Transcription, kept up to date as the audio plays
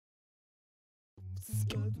Giving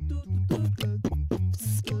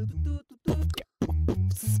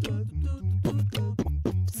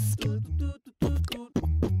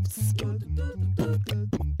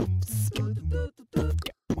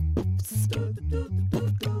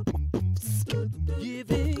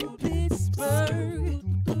Pittsburgh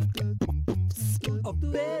a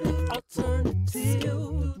better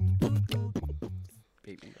alternative.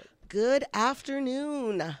 Good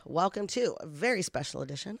afternoon. Welcome to a very special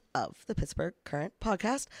edition of the Pittsburgh Current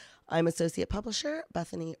Podcast. I'm Associate Publisher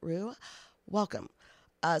Bethany Rue. Welcome.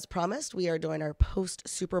 As promised, we are doing our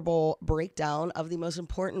post-Super Bowl breakdown of the most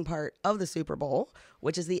important part of the Super Bowl,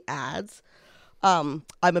 which is the ads. I'm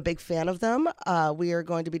a big fan of them. We are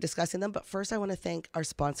going to be discussing them, but first I want to thank our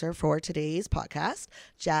sponsor for today's podcast,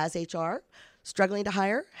 Jazz HR. Struggling to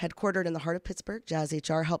hire? Headquartered in the heart of Pittsburgh, Jazz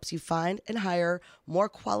HR helps you find and hire more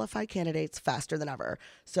qualified candidates faster than ever.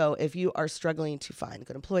 So if you are struggling to find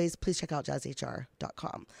good employees, please check out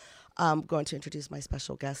jazzhr.com. I'm going to introduce my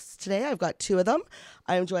special guests today. I've got two of them.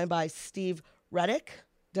 I am joined by Steve Reddick.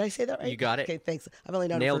 Did I say that right? You got it. Okay, thanks. I've only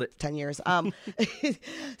known Nailed him for 10 years.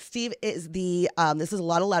 Steve is the, this is a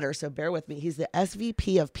lot of letters, so bear with me. He's the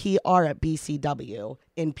SVP of PR at BCW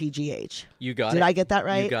in PGH. You got it. Did I get that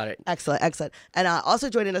right? You got it. Excellent, excellent. And also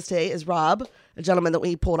joining us today is Rob, a gentleman that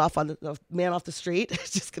we pulled off on the man off the street.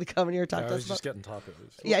 Just going to come in here and talk to us. I was just getting tacos.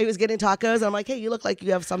 Yeah, he was getting tacos. And I'm like, hey, you look like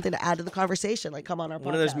you have something to add to the conversation. Like, come on our podcast.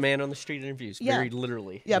 One of those man on the street interviews, Yeah. very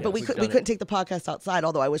literally. Yeah, but we we've couldn't done it. take the podcast outside,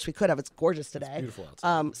 although I wish we could have. It's gorgeous today. It's beautiful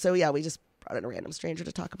outside. So yeah, we just brought in a random stranger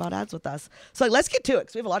to talk about ads with us. So let's get to it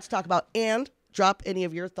because we have a lot to talk about. And drop any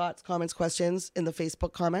of your thoughts, comments, questions in the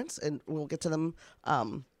Facebook comments, and we'll get to them.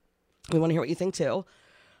 We want to hear what you think too.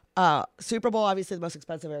 Super Bowl, obviously the most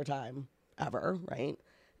expensive airtime ever, right?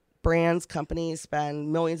 Brands, companies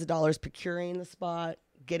spend millions of dollars procuring the spot,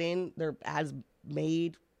 getting their ads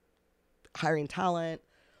made, hiring talent.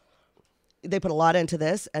 They put a lot into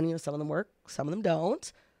this, and some of them work, some of them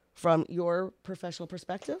don't. From your professional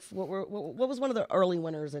perspective, what was one of the early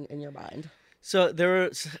winners in your mind? So there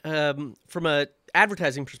was, from a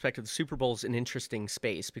advertising perspective, the Super Bowl is an interesting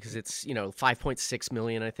space because it's, $5.6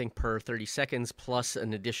 million, I think, per 30 seconds, plus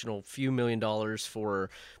an additional few $1 million for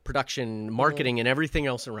production, marketing, and everything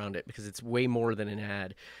else around it because it's way more than an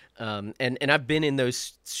ad. And I've been in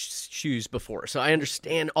those shoes before, so I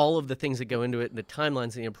understand all of the things that go into it and the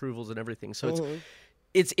timelines and the approvals and everything. So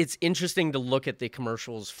it's interesting to look at the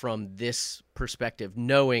commercials from this perspective,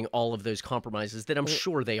 knowing all of those compromises that I'm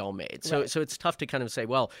sure they all made. So so it's tough to kind of say,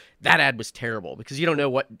 well, that ad was terrible because you don't know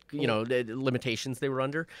what the limitations they were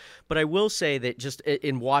under. But I will say that just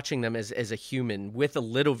in watching them as a human with a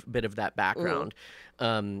little bit of that background,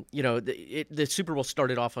 the Super Bowl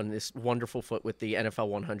started off on this wonderful foot with the NFL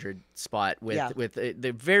 100 spot with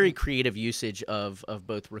the very creative usage of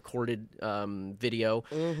both recorded video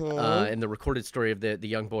and the recorded story of the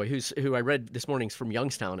young boy who I read this morning's from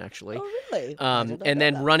Youngstown actually. Oh, really? And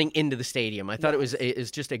then running into the stadium. I thought it was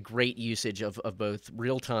just a great usage of both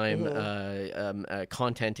real-time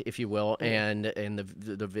content, if you will, and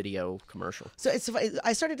the video commercial. So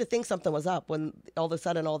I started to think something was up when all of a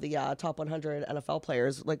sudden all the top 100 NFL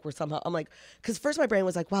players were somehow, I'm like, because first my brain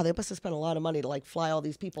was like, wow, they must have spent a lot of money to fly all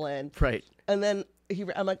these people in. Right. And then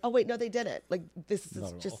I'm like, oh wait, no, they didn't. This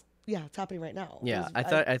is just. Yeah, it's happening right now. Yeah, I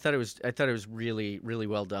thought it was really, really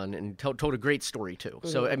well done and told a great story too.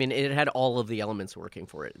 So I mean, it had all of the elements working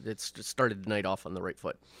for it. It started the night off on the right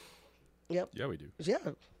foot. Yep. Yeah, we do. Yeah.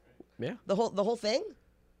 Yeah. The whole thing.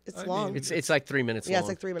 It's long. It's like 3 minutes long. Yeah, it's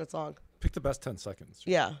like 3 minutes long. Pick the best 10 seconds.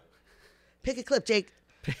 Yeah. Pick a clip, Jake.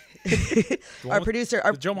 Our producer,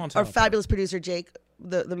 our fabulous producer, Jake,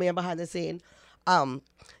 the man behind the scene.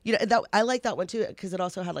 That I like that one too because it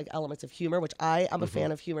also had elements of humor, which I'm a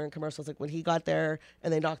fan of humor in commercials. Like when he got there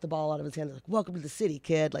and they knocked the ball out of his hand, like "Welcome to the city,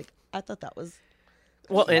 kid." I thought that was.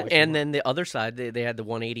 Well, and then the other side, they had the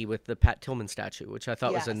 180 with the Pat Tillman statue, which I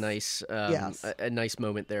thought was a nice, a nice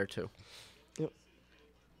moment there too. Yep.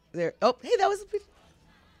 There. Oh, hey, that was.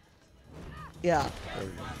 Yeah.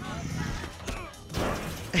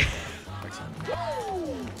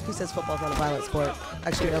 Who says football's not a violent sport?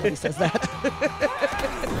 Actually, nobody says that.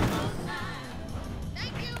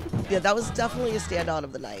 Yeah, that was definitely a standout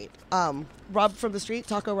of the night. Rob from the street,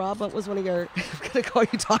 Taco Rob. What was one of your? I'm gonna call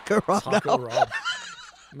you Taco Rob. Taco now. Rob.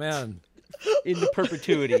 Man. Into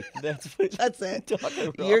perpetuity. That's it. Taco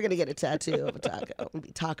Rob. You're gonna get a tattoo of a taco. It'll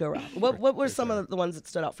be Taco Rob. What were some of the ones that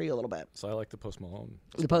stood out for you a little bit? So I like the Post Malone.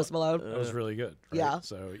 The Post Malone. That was really good. Right? Yeah.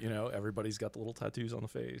 So everybody's got the little tattoos on the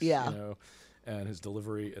face. Yeah. and his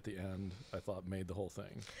delivery at the end, I thought made the whole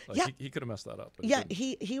thing. Like, Yeah. he could have messed that up. But he Yeah,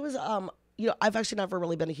 didn't. he was you know, I've actually never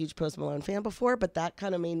really been a huge Post Malone fan before, but that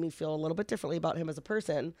kind of made me feel a little bit differently about him as a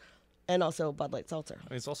person, and also Bud Light Seltzer. I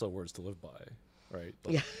mean, it's also words to live by, right?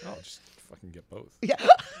 Like, Yeah. Oh, just fucking get both. Yeah.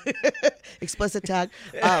 Explicit tag.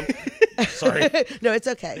 Sorry. No, it's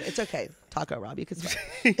okay. It's okay. Taco Rob, you can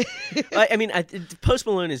swear. I mean, Post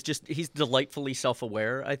Malone is he's delightfully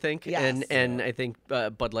self-aware, I think. Yes. And I think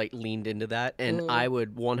Bud Light leaned into that. And I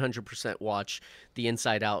would 100% watch the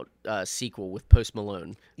Inside Out sequel with Post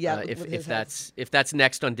Malone. Yeah, with his if that's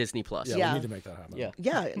next on Disney Plus. Yeah, Yeah. we need to make that happen. Yeah.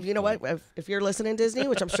 Yeah, you know what? If you're listening, Disney,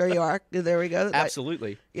 which I'm sure you are, there we go.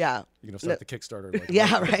 Absolutely. Yeah. You're gonna start the Kickstarter. Like,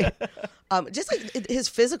 Yeah, right. Just like his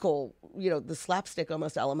physical, you know, the slapstick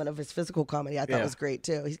almost element of his physical comedy, I thought Yeah. was great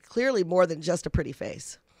too. He's clearly more than just a pretty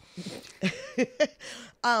face.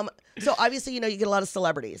 So obviously, you know, you get a lot of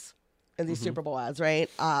celebrities in these Super Bowl ads, right?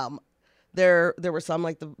 There were some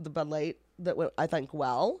like the Bud Light that went, I think,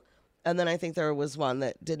 well. And then I think there was one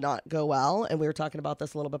that did not go well. And we were talking about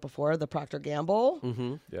this a little bit before, the Procter Gamble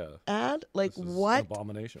Yeah. ad. Like, This is an what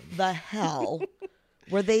abomination. the hell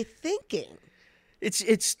were they thinking?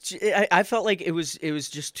 I felt like it was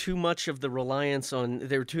just too much of the reliance on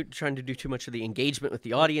they were trying to do too much of the engagement with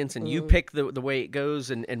the audience, and you pick the way it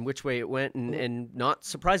goes and which way it went, and not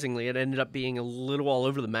surprisingly, it ended up being a little all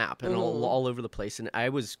over the map and all over the place. And I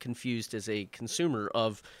was confused as a consumer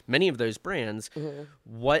of many of those brands,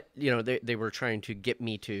 what they were trying to get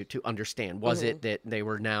me to understand. Was it that they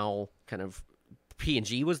were now kind of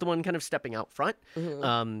P&G was the one kind of stepping out front,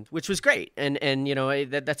 which was great, and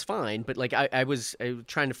that's fine. But like I was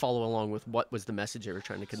trying to follow along with what was the message they were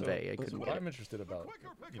trying to convey. I So couldn't what get it. I'm interested about,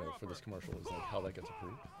 for this commercial is like how that gets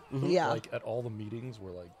approved. Yeah. Like at all the meetings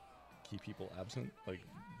where like key people absent, like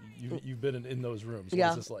you've been in those rooms. Yeah.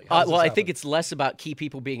 It's just like, how does Well, this I think happen? it's less about key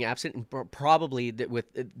people being absent and probably that with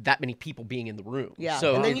that many people being in the room. Yeah,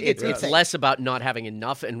 So and then you get it's groupthink. less about not having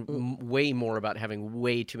enough and way more about having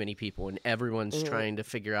way too many people, and everyone's trying to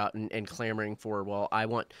figure out and clamoring for, well, I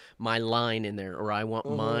want my line in there, or I want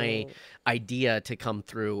my idea to come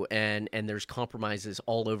through, and there's compromises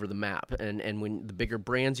all over the map. And when the bigger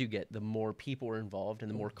brands you get, the more people are involved and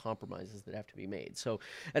the more compromises that have to be made. So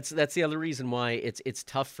that's the other reason why it's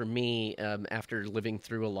tough for me after living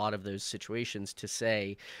through a lot of those situations to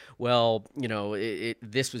say, well,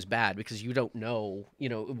 this was bad, because you don't know,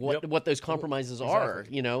 what those compromises are.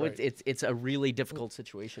 Exactly. Right. It's a really difficult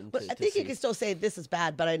situation. But to I think you see. can still say this is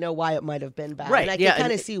bad, but I know why it might have been bad. Right, And I yeah, can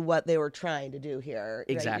kind and- of see what they were trying to do here. Right?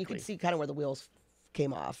 You Exactly. can see kind of where the wheels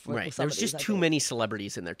came off. with Right. some There's of these, just I too think. many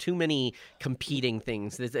celebrities in there, too many competing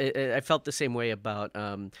things. I felt the same way about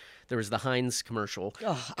there was the Heinz commercial,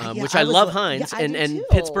 Oh, yeah, which I I was love like- Heinz yeah, I do and too.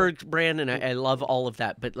 Pittsburgh brand, and I love all of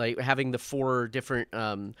that. But like having the 4 different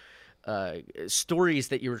stories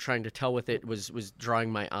that you were trying to tell with it was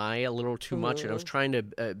drawing my eye a little too much, and I was trying to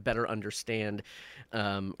better understand,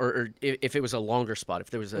 or if it was a longer spot, if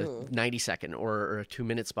there was a 90-second or a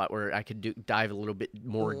 2-minute spot where I could dive a little bit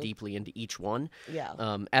more deeply into each one. Yeah.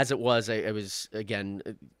 As it was, I was again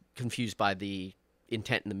confused by the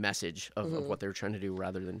intent and the message of what they were trying to do,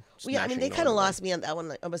 rather than Well, yeah, I mean, smashing they it all kind of in one. lost me on that one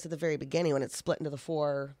like, almost at the very beginning when it split into the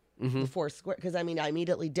four square. Because I mean, I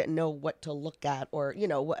immediately didn't know what to look at, or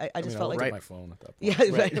I just I felt looked like at my phone at that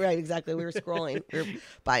point. yeah, right, exactly. We were scrolling, we were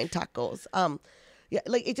buying tacos. Yeah,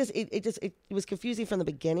 like it was confusing from the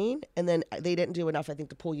beginning, and then they didn't do enough, I think,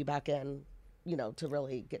 to pull you back in, to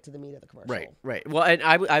really get to the meat of the commercial. Right. Well, and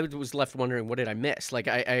I was left wondering, what did I miss? Like,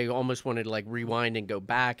 I almost wanted to like rewind and go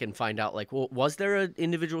back and find out, like, well, was there an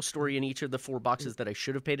individual story in each of the 4 boxes that I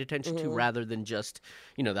should have paid attention to, rather than just,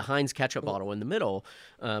 the Heinz ketchup bottle in the middle?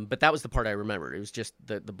 But that was the part I remembered. It was just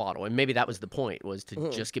the bottle, and maybe that was the point, was to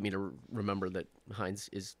just get me to remember that Heinz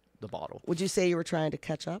is the bottle. Would you say you were trying to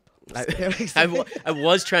catch up? I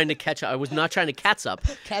was trying to catch up. I was not trying to catch up.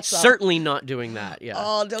 Catch up. Certainly not doing that. Yeah.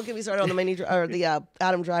 Oh, don't get me started on the the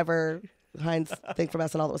Adam Driver Heinz thing from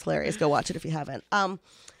SNL. That was hilarious. Go watch it if you haven't.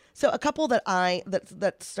 So a couple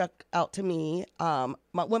that stuck out to me.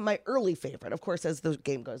 My early favorite, of course, as the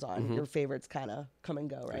game goes on, your favorites kind of come and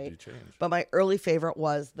go, right? do change. But my early favorite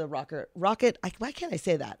was the Rocket. Why can't I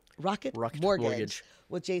say that? Rocket Mortgage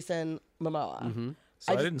with Jason Momoa.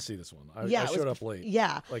 So I just- didn't see this one. I Yeah, it showed was- up late.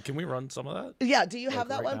 yeah. Like, can we run some of that? Yeah, do you have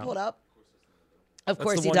that right one now? pulled up? Of That's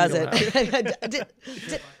course the he one you doesn't.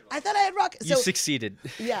 I thought I had Rocket. You So succeeded.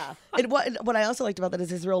 yeah, and what I also liked about that is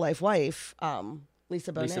his real life wife,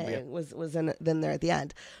 Lisa Bonet, Lisa, yeah. was in there at the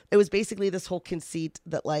end. It was basically this whole conceit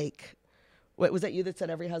that like Wait, was that you that said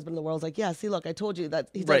every husband in the world's like, yeah, see, look, I told you that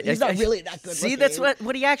he's, Right. he's not really that good See, looking. that's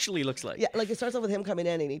what he actually looks like. Yeah, like it starts off with him coming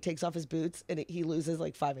in and he takes off his boots and he loses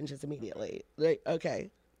like 5 inches immediately. Like,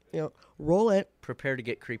 okay, roll it. Prepare to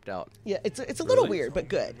get creeped out. Yeah, it's a little weird, but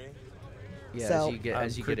good. Yeah, So-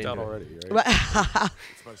 as you get creeped into out it. already, right?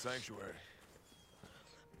 It's my sanctuary.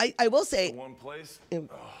 I will say, The one place um,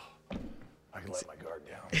 I can let my guard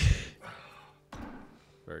down.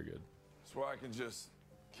 Very good. It's where I can just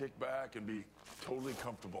kick back and be totally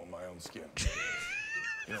comfortable in my own skin.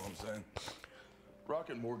 You know what I'm saying?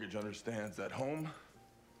 Rocket Mortgage understands that home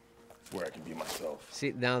is where I can be myself.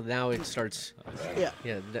 See, now it starts. yeah,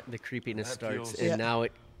 Yeah, the creepiness That starts, feels and Yeah. now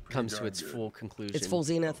it comes to darn its good. full conclusion. it's full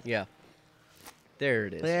zenith. Yeah. There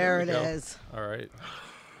it is. There it we go. is. All right.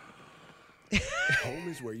 Home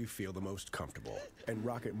is where you feel the most comfortable, and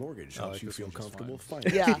Rocket Mortgage helps like you this feel one just comfortable fine.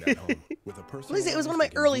 finding Yeah. that home with a personal. Let me say, it was one of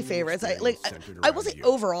my early favorites. I will say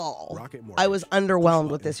overall, Rocket I was Mortgage. underwhelmed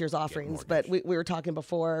Push with this button, year's get offerings. But mortgage. we were talking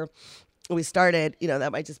before we started.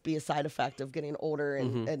 That might just be a side effect of getting older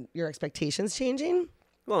Mm-hmm. and your expectations changing.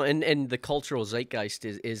 Well, and the cultural zeitgeist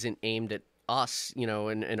isn't aimed at us,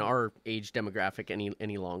 and our age demographic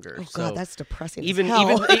any longer. Oh so God, that's depressing. even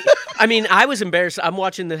as hell. I mean, I was embarrassed. I'm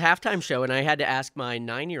watching the halftime show, and I had to ask my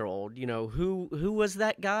 9-year-old, who was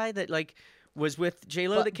that guy that like was with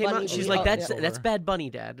J-Lo Bu- that came Bunny out? She's B. like, Oh, that's yeah. that's Bad Bunny,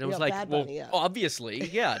 Dad. And I was Yeah, like, Bad well, Bunny, yeah. obviously,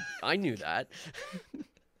 yeah, I knew that.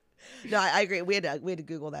 No, I agree. We had to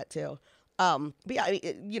Google that too. But yeah,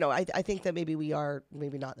 I think that maybe we are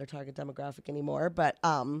maybe not their target demographic anymore. But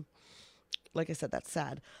like I said, that's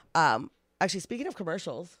sad. Actually, speaking of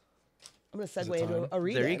commercials, I'm going to segue into a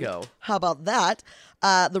read. There you go. How about that?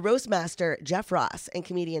 The roast master Jeff Ross and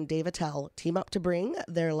comedian Dave Attell team up to bring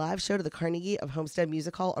their live show to the Carnegie of Homestead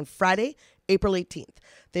Music Hall on Friday, April 18th.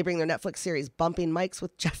 They bring their Netflix series Bumping Mics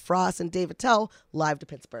with Jeff Ross and Dave Attell live to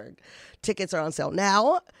Pittsburgh. Tickets are on sale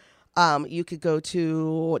now. You could go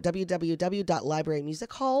to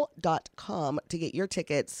www.librarymusichall.com to get your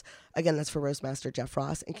tickets. Again, that's for roastmaster Jeff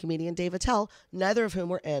Ross and comedian Dave Attell, neither of whom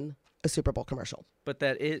were in a Super Bowl commercial. But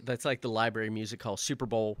that's like the Library Music Hall Super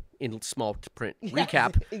Bowl in small print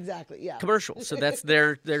recap Exactly, yeah. commercial. So that's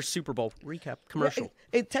their Super Bowl recap commercial.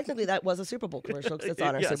 Technically, that was a Super Bowl commercial because it's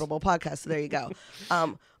on our Yes. Super Bowl podcast. So there you go.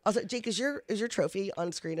 Also, Jake, is your trophy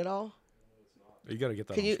on screen at all? You got to get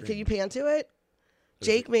that. Can on you screen. can you pan to it?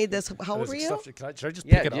 Jake made this. How old Is were it you? stuff- Should I just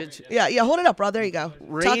Yeah, pick it up? Yeah. Hold it up, Rob. There you go.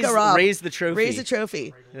 Raise, Taco Rob. raise the trophy. Raise the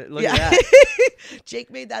trophy. Look Yeah. at that. Jake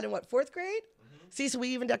made that in what, 4th grade? See, so we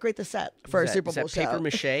even decorate the set for Is a that- Super is Bowl that paper show.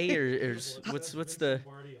 mache or what's the?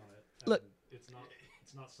 Look. It's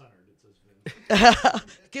not centered. It says Vince.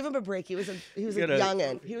 Give him a break. He was a gotta-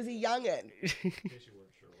 youngin. He was a youngin.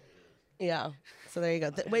 Yeah. So there you go.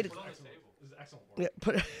 Wait. This is excellent. Yeah,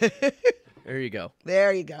 put There you go.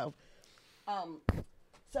 There you go.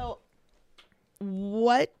 So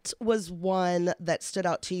what was one that stood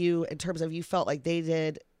out to you in terms of you felt like they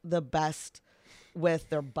did the best with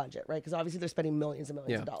their budget, right? Because obviously they're spending millions and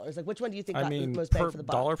millions of dollars. Like, which one do you think I got the mean, most bang per for the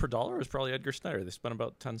buck? dollar for dollar is probably Edgar Snyder. They spent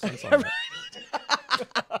about 10 cents on that.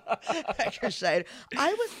 Edgar Schneider.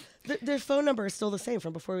 Their phone number is still the same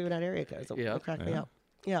from before we even had area codes. Yeah. It cracked me up.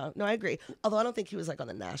 Yeah, no, I agree. Although I don't think he was like on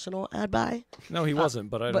the national ad buy. No, he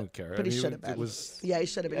wasn't, but I but- don't care. but he I mean, should have been. It was. Yeah, he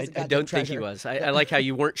should have been. He's a I goddamn don't think he treasure. was. I like how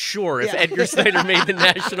you weren't sure if Yeah. Edgar Snyder made the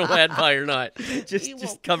national ad buy or not. He Just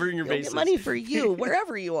won't- covering your He'll bases. get money for you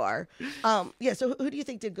wherever you are. Yeah. So who do you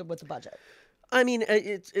think did good with the budget? I mean,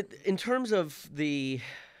 in terms of the,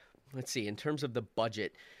 let's see, in terms of the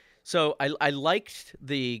budget. So I liked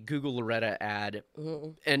the Google Loretta ad,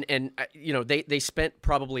 and they spent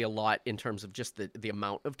probably a lot in terms of just the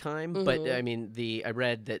amount of time. But I mean, I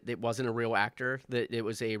read that it wasn't a real actor, that it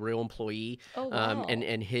was a real employee, Oh, wow.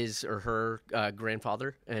 and his or her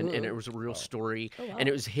grandfather, and it was a real story, Oh, wow. and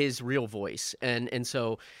it was his real voice, and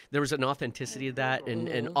so there was an authenticity to that,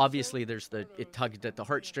 and obviously it tugged at the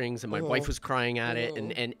heartstrings, and my wife was crying at it,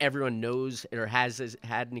 and everyone knows or has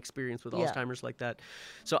had an experience with Yeah. Alzheimer's like that.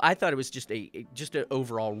 So I thought it was just an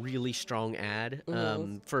overall really strong ad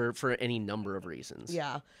for any number of reasons.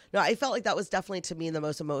 Yeah. No, I felt like that was definitely to me the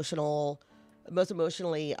most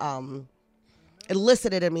emotionally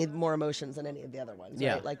elicited in me more emotions than any of the other ones.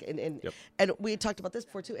 Yeah. Right? Like and we had talked about this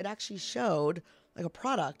before too. It actually showed like a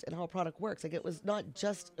product and how a product works. Like it was not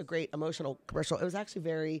just a great emotional commercial. It was actually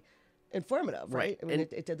very informative, right? I mean,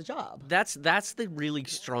 And it did the job. That's the really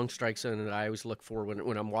strong strike zone that I always look for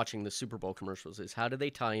when I'm watching the Super Bowl commercials is how do they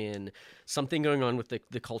tie in something going on with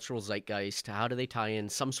the cultural zeitgeist? How do they tie in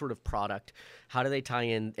some sort of product? How do they tie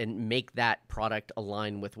in and make that product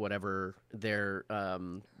align with whatever their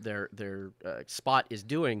spot is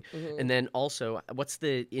doing? And then also, what's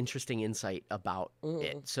the interesting insight about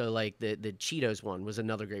it? So like the Cheetos one was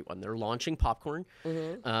another great one. They're launching popcorn.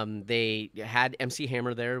 They had MC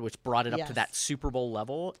Hammer there, which brought it up to that Super Bowl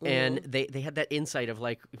level, and they had that insight of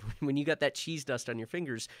like when you got that cheese dust on your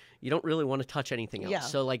fingers, you don't really want to touch anything else. Yeah.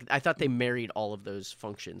 So like I thought they married all of those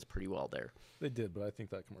functions pretty well there. They did, but I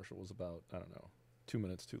think that commercial was about, I don't know, 2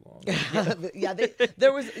 minutes too long.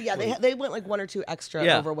 They went like 1 or 2 extra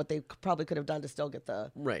Yeah. over what they probably could have done to still get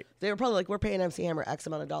the. Right. They were probably like, we're paying MC Hammer X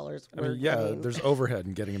amount of dollars. I mean, there's overhead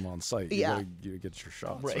in getting him on site. Yeah. You get your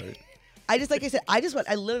shots, right? I just like I said, I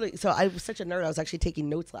literally. So I was such a nerd. I was actually taking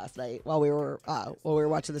notes last night while we were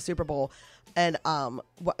watching the Super Bowl, and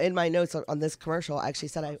in my notes on this commercial, I actually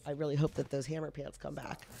said I really hope that those Hammer pants come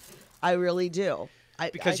back. I really do.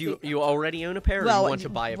 Because I think, you already own a pair, or Well, you want to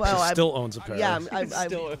buy a pair? well, I'm- Still owns a pair. yeah,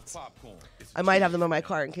 I might have them in my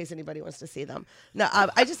car in case anybody wants to see them. No,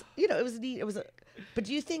 I just it was neat. But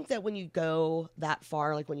do you think that when you go that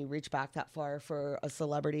far, like when you reach back that far for a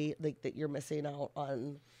celebrity, like that you're missing out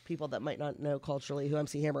on people that might not know culturally who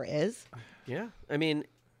MC Hammer is? Yeah, I mean,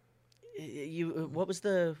 what was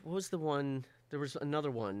the one? There was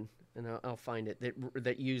another one, and I'll find it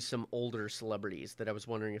that used some older celebrities that I was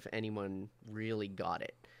wondering if anyone really got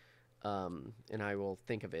it. And I will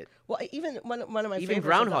think of it. Well, even one of my Even favorites.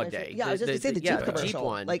 Groundhog Day. Yeah, I was just going to say the Jeep the commercial. Jeep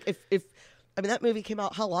one. Like if I mean that movie came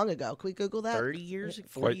out how long ago? Can we Google that? 30 years,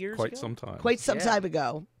 40 years Quite ago? some time. Quite some Yeah. time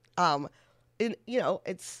ago. And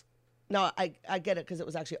it's no, I get it because it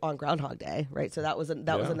was actually on Groundhog Day, right? So that was a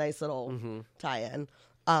nice little tie-in.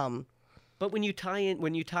 But when you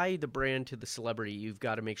tie the brand to the celebrity, you've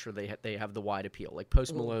got to make sure they have the wide appeal. Like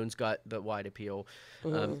Post Malone's got the wide appeal.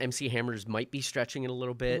 MC Hammer's might be stretching it a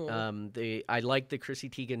little bit. I like the Chrissy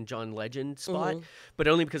Teigen John Legend spot, but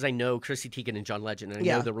only because I know Chrissy Teigen and John Legend, and I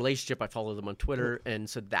know the relationship. I follow them on Twitter, and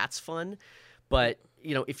so that's fun. But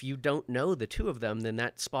if you don't know the two of them, then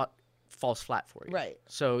that spot falls flat for you. Right.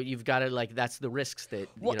 So you've got to that's the risks that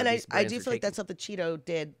And these I brands do are feel like taking. that's something Cheeto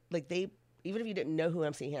did. Like even if you didn't know who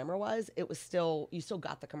MC Hammer was, you still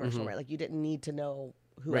got the commercial right. Like you didn't need to know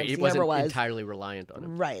who Right, MC it wasn't Hammer was. entirely reliant on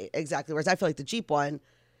him. Right, exactly. Whereas I feel like the Jeep one,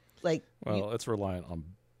 like Well, it's reliant on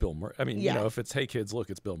Bill Murray. I mean, if it's Hey Kids, look,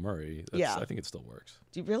 it's Bill Murray. I think it still works.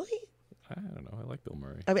 do you really? I don't know. I like Bill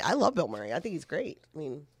Murray. I mean, I love Bill Murray. I think he's great. I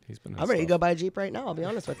mean, He's been. I'm ready to go buy a Jeep right now. I'll be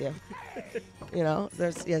honest with you.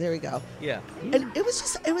 There we go. Yeah. And it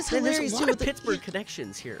was Man, hilarious there's a lot too. of Pittsburgh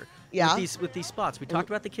connections here. Yeah. With these spots, we talked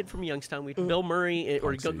about the kid from Youngstown. Bill Murray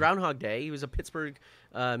or Punksy. Groundhog Day. He was a Pittsburgh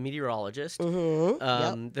meteorologist.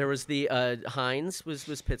 There was the Hines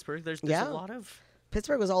was Pittsburgh. There's Yeah. a lot of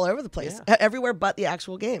Pittsburgh was all over the place, Yeah. everywhere but the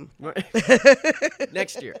actual game.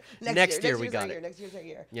 next year. Next year we year's got our year. it. Next year's our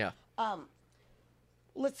year. Yeah.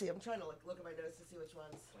 Let's see. I'm trying to look at my notes to see which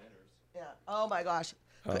ones. Planners. Yeah. Oh my gosh.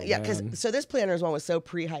 Oh, Yeah, because man. so this Planners one was so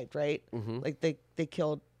pre-hyped, right? Like they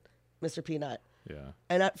killed Mr. Peanut. Yeah.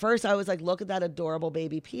 And at first I was like, look at that adorable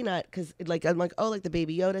baby Peanut, because like I'm like, oh, like the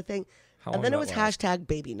Baby Yoda thing. How And long then it did was that last? hashtag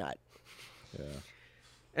Baby Nut. Yeah.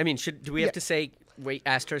 I mean, do we have to say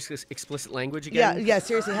asterisk explicit language again? Yeah.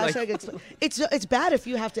 Seriously, hashtag. It's bad if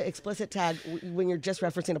you have to explicit tag when you're just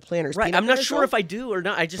referencing a Planners. Right. Peanut I'm not commercial. sure if I do or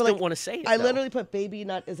not. I just But, like, don't want to say it. I though. literally put Baby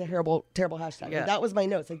Nut as a terrible hashtag. Yeah. Like, that was my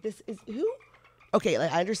notes. Like, this is who? Okay,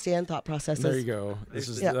 like I understand thought processes. There you go. This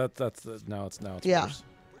is Yeah. that's now it's Yeah. worse.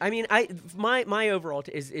 I mean, my overall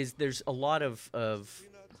is there's a lot of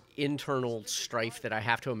internal strife that I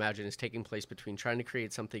have to imagine is taking place between trying to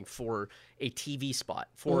create something for a TV spot,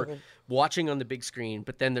 for watching on the big screen,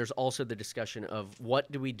 but then there's also the discussion of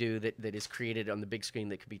what do we do that is created on the big screen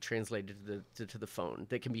that can be translated to the phone,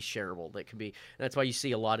 that can be shareable, that can be. And that's why you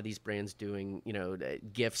see a lot of these brands doing,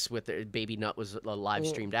 GIFs with their Baby Nut was live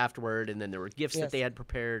streamed afterward, and then there were GIFs that they had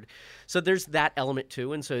prepared. So there's that element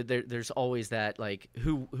too, and so there's always that, like,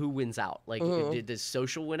 who wins out? Like, does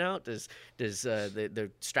social win out? Does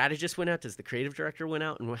the strategist win out? Does the creative director win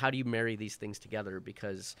out? And how do you marry these things together?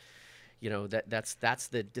 Because that's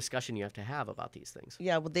the discussion you have to have about these things.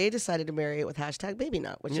 Yeah, well, they decided to marry it with hashtag Baby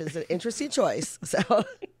Nut, which is an interesting choice. So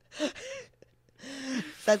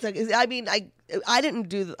that's like, I mean, I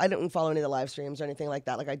didn't follow any of the live streams or anything like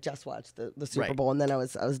that. Like, I just watched the Super Right. Bowl and then I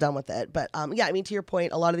was done with it. But yeah, I mean, to your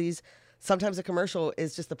point, a lot of these, sometimes a commercial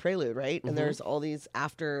is just the prelude, right? And there's all these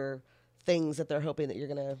after things that they're hoping that you're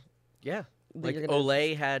gonna Yeah. Like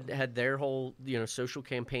Olay had their whole social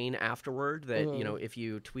campaign afterward that if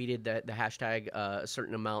you tweeted that the hashtag a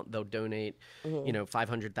certain amount, they'll donate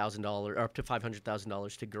 $500,000 or up to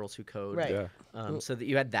 $500,000 to Girls Who Code. Right. So that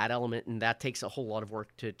you had that element, and that takes a whole lot of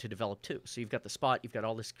work to develop too. So you've got the spot, you've got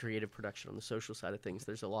all this creative production on the social side of things.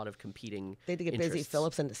 There's a lot of competing. They had to get Busy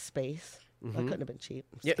Phillips into space. That couldn't have been cheap.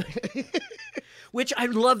 Yeah. Which I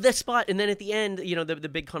love this spot. And then at the end, the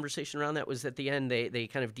big conversation around that was at the end they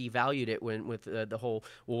kind of devalued it with the whole,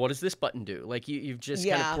 well, what does this button do? Like you've just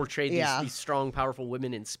kind of portrayed these strong, powerful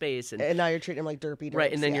women in space, and now you're treating them like derpy.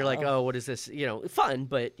 Right, and then you're like, oh, what is this? Fun,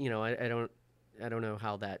 but I don't know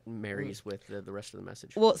how that marries with the rest of the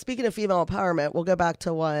message. Well, speaking of female empowerment, we'll go back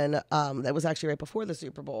to one that was actually right before the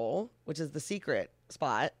Super Bowl, which is the Secret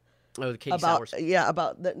spot. Oh, the Katie Sowers. Yeah,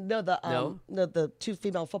 about the two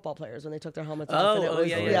female football players when they took their helmets off.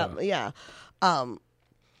 Yeah.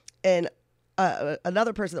 And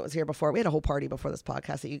another person that was here before, we had a whole party before this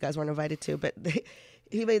podcast that you guys weren't invited to, but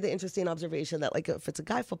he made the interesting observation that, like, if it's a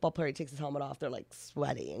guy football player, he takes his helmet off, they're like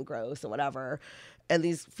sweaty and gross and whatever. And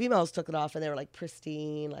these females took it off and they were like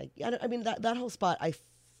pristine. Like, I mean, that whole spot, I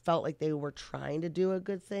felt like they were trying to do a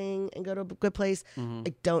good thing and go to a good place.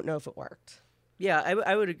 I don't know if it worked. Yeah,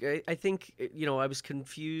 I would agree. I think I was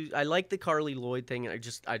confused. I like the Carly Lloyd thing. I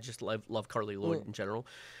just love Carly Lloyd in general.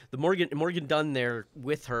 The Morgan Dunn there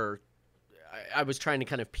with her. I was trying to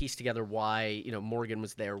kind of piece together why Morgan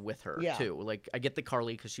was there with her too. Like I get the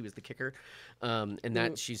Carly because she was the kicker, and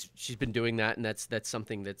that she's been doing that, and that's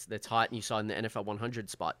something that's hot. And you saw in the NFL 100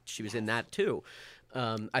 spot, she was in that too.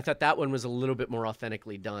 I thought that one was a little bit more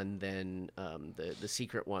authentically done than the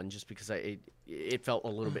Secret one, just because it felt a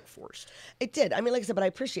little bit forced. It did. I mean, like I said, but I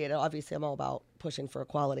appreciate it. Obviously, I'm all about pushing for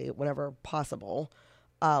equality whenever possible.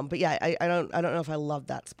 But yeah, I don't know if I loved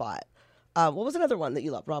that spot. What was another one that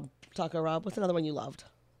you loved, Rob? Taco Rob, what's another one you loved,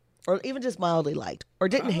 or even just mildly liked, or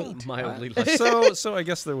didn't hate? Mildly liked. So I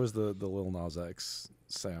guess there was the Lil Nas X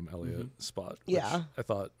Sam Elliott spot, which I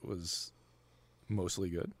thought was mostly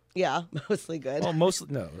good. Yeah, mostly good. Well,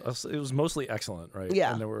 it was mostly excellent, right?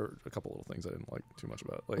 Yeah. And there were a couple little things I didn't like too much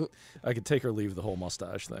about. Like, I could take or leave the whole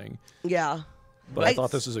mustache thing. Yeah. But I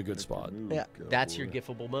thought this was a good spot. Yeah. That's your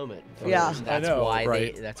gifable moment. Yeah. That's I know, why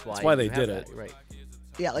right? That's why they did it. Right.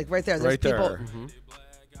 Yeah, like right there. There's Right people. there.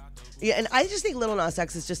 Yeah, and I just think Lil Nas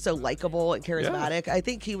X is just so likable and charismatic. I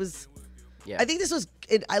think he was. Yeah. I think this was.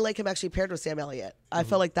 I like him actually paired with Sam Elliott. I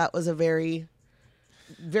felt like that was a very,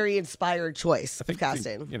 very inspired choice of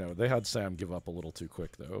casting. They had Sam give up a little too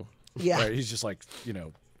quick, though. Yeah. Right? He's just like,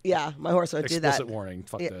 Yeah, my horse won't do that. explicit warning.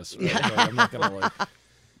 Fuck this. Right? Like, I'm not gonna like.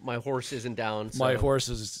 My horse isn't down. So. My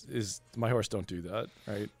horse my horse don't do that,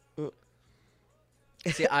 right?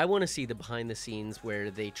 See, I want to see the behind the scenes where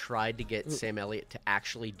they tried to get Sam Elliott to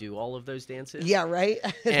actually do all of those dances. Yeah, right.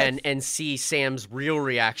 and see Sam's real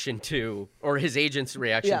reaction to, or his agent's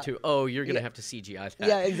reaction to, oh, you're gonna have to CGI that.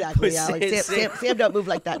 Yeah, exactly. But Yeah, like Sam don't move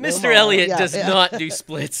like that. Mr. No more. Elliott Yeah, does yeah. not do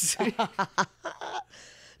splits. No,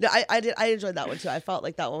 I enjoyed that one too. I felt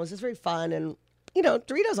like that one was just very fun, and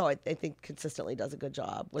Doritos always, I think, consistently does a good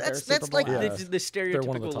job with their Super Bowl like ads. the stereotypical They're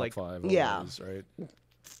one of the top like 5. Yeah. Always, right?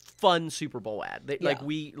 fun Super Bowl ad. Like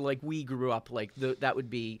Yeah. we grew up that would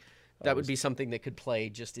be something that could play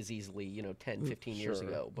just as easily, 10, 15 years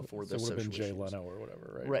ago before the So it would have been social Jay issues. Leno or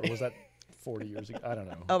whatever, right? Right. Or was that 40 years ago? I don't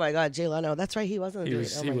know. Oh my God, Jay Leno. That's right. He wasn't. He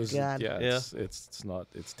was. Oh He my was. God. Yeah. Yeah.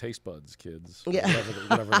 It's taste buds, kids. Yeah.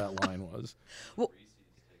 Whatever that line was.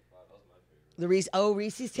 The Reese's Take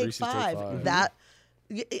Reese's Take Five. Five. That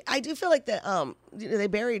I do feel like that. They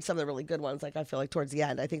buried some of the really good ones. Like I feel like towards the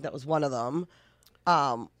end, I think that was one of them.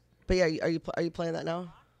 But yeah, are you playing that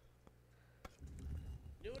now?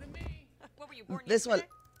 New to me. What were you born This one,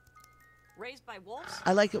 yesterday? Raised by wolves?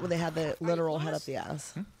 I like it when they had the literal head up the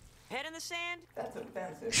ass. Head in the sand?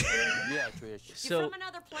 Yeah, Trish. You So from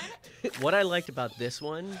another planet? what I liked about this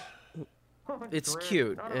one, it's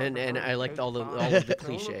cute, and I liked all of the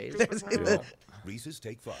cliches. Reese's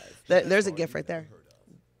Take 5. There's a gift right there.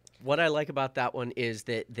 What I like about that one is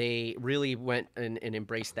that they really went and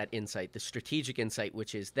embraced that insight, the strategic insight,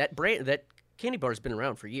 which is that candy bar has been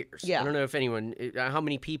around for years. Yeah. I don't know if how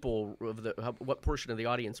many people what portion of the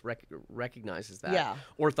audience recognizes that, Yeah.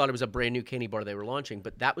 or thought it was a brand new candy bar they were launching.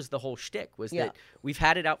 But that was the whole shtick, was Yeah. that we've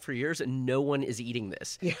had it out for years and no one is eating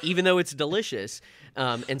this, even though it's delicious.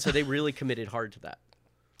 And so they really committed hard to that.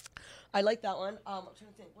 I like that one. I'm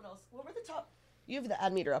trying to think. What else? What were the top? You have the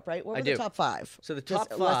ad meter up, right? What were I the do. top 5? So the Just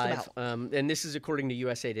top list them 5, out. and this is according to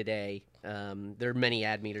USA Today. There are many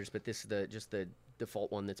ad meters, but this is just the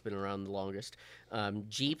default one that's been around the longest.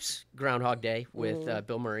 Jeep's Groundhog Day with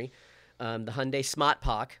Bill Murray. the Hyundai Smart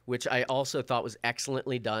Park, which I also thought was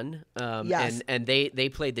excellently done. Yes. And they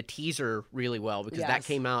played the teaser really well because that Yes.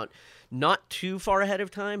 came out not too far ahead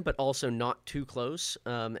of time, but also not too close.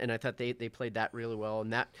 And I thought they played that really well.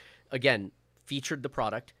 And that, again, featured the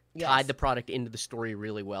product, Yes. tied the product into the story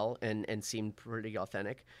really well, and seemed pretty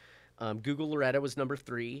authentic. Google Loretta was number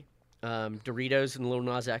 3. Doritos and Lil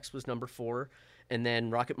Nas X was number 4. And then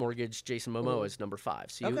Rocket Mortgage, Jason Momoa is number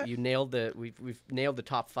 5. So Okay. you nailed we've nailed the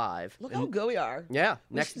top 5. Look how good we are. Yeah,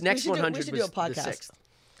 We next should- we next should do- we 100 should was do a podcast. the 6th.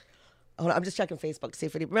 Hold on, I'm just checking Facebook to see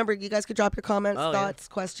if any. Remember, you guys could drop your comments, Oh, yeah. thoughts,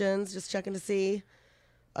 questions. Just checking to see.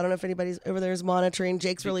 I don't know if anybody's over there is monitoring.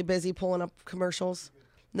 Jake's really busy pulling up commercials.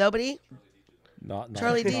 Nobody. Not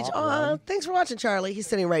Charlie Deej. not Oh, one. thanks for watching, Charlie. He's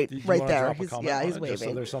sitting right You right wanna there. drop a He's, comment yeah, on he's it, just so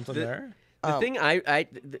waving. there's something The- there. The thing I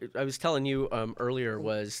was telling you earlier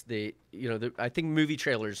was I think movie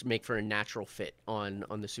trailers make for a natural fit on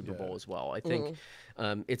the Super Bowl as well. I think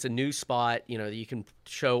it's a new spot. You know, you can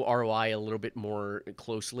show ROI a little bit more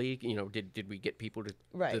closely. You know, did we get people to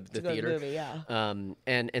Right, the to go to the theater? movie, yeah.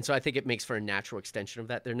 And so I think it makes for a natural extension of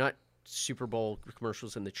that. They're not Super Bowl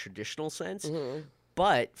commercials in the traditional sense.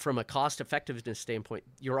 But from a cost effectiveness standpoint,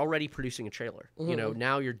 you're already producing a trailer. You know,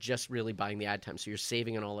 now you're just really buying the ad time. So you're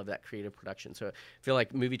saving on all of that creative production. So I feel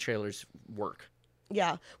like movie trailers work.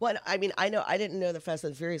 Yeah. Well, I mean, I didn't know that Fast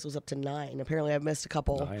and Furious was up to 9. Apparently, I've missed a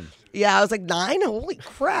couple. 9. Yeah, I was like 9. Holy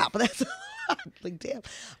crap! That's like damn.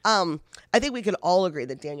 I think we can all agree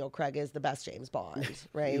that Daniel Craig is the best James Bond,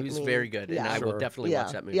 right? He was I mean, very good, and yeah. I will definitely yeah.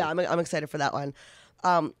 watch that movie. Yeah, I'm excited for that one.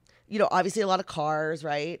 You know, obviously a lot of cars,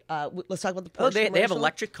 right? Let's talk about the Porsche. Oh, they have commercial.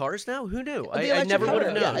 electric cars now? Who knew? The I electric never would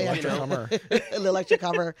have Hummer, known. yeah, you know? Hummer. An electric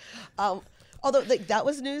Hummer. Although that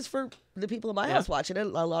was news for the people in my Yeah. house watching it. A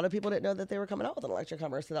lot of people didn't know that they were coming out with an electric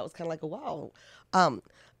Hummer, so that was kind of like a wow.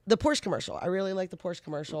 The Porsche commercial. I really like the Porsche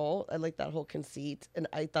commercial. I like that whole conceit, and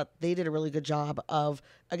I thought they did a really good job of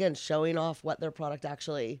again showing off what their product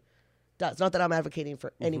actually does. Not that I'm advocating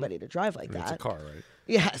for anybody to drive like that. It's a car, right?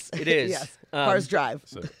 Yes, It is. yes, cars drive.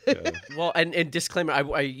 So, yeah. Well, and disclaimer,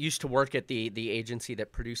 I used to work at the agency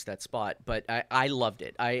that produced that spot, but I loved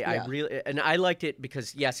it. I really, and I liked it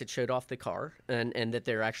because, yes, it showed off the car and that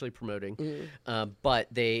they're actually promoting, but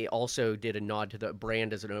they also did a nod to the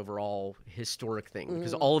brand as an overall historic thing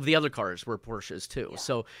because all of the other cars were Porsches too.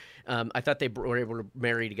 So I thought they were able to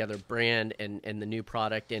marry together brand and the new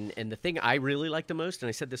product. And the thing I really liked the most, and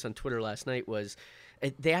I said this on Twitter last night, was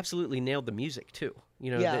they absolutely nailed the music too. You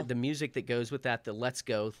know, Yeah. the music that goes with that, the "Let's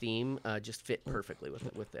Go" theme, just fit perfectly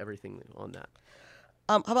with everything on that.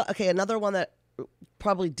 How about another one that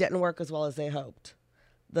probably didn't work as well as they hoped.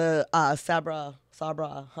 The Sabra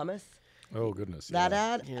hummus. Oh goodness. That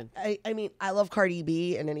yeah. ad. Yeah. I mean, I love Cardi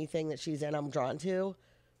B and anything that she's in, I'm drawn to.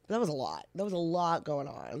 But that was a lot. There was a lot going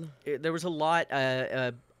on. There was a lot.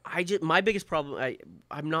 My biggest problem.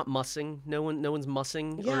 I'm not mussing. No one's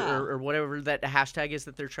mussing Yeah. or whatever that hashtag is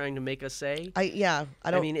that they're trying to make us say. I don't.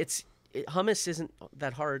 I mean, hummus isn't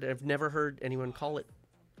that hard. I've never heard anyone call it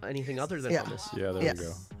anything other than Yeah. hummus. Yeah, there Yes. we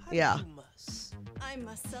go. Yeah. I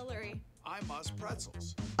must celery. I must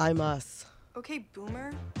pretzels. I must. Okay,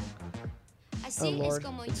 boomer. Oh Lord.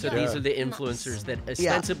 So these are the influencers that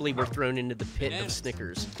ostensibly were thrown into the pit of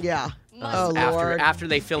Snickers. Yeah. Oh after Lord. after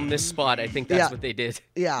they filmed this spot, I think that's Yeah. what they did.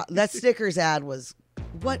 Yeah. That Snickers ad was.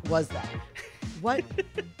 What was that? What?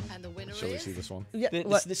 And the winner Shall we is see this one? Yeah. The-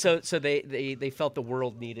 What? So they felt the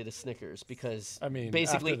world needed a Snickers because I mean,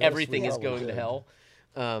 basically after this, everything we is probably going to did. hell.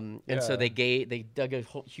 And so Yeah. they dug a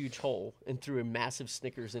huge hole and threw a massive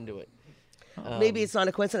Snickers into it. Maybe it's not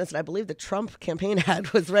a coincidence, and I believe the Trump campaign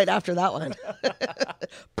ad was right after that one.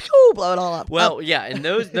 Pew! Blow it all up. Well, yeah, and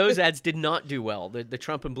those ads did not do well. The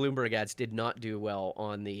Trump and Bloomberg ads did not do well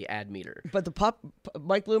on the ad meter. But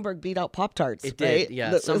Mike Bloomberg beat out Pop-Tarts. It did, right?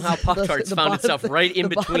 yeah. Somehow Pop-Tarts found itself right in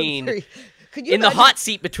the bottom between. three. Could you In the imagine- hot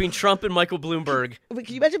seat between Trump and Michael Bloomberg. Can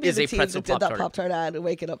you imagine being is the a team pretzel that did that Pop-Tart. Pop-Tart ad and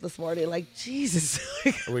waking up this morning like, Jesus.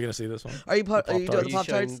 Are we gonna see this one? Are you doing the Are you Pop-Tarts?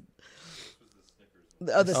 showing- Oh,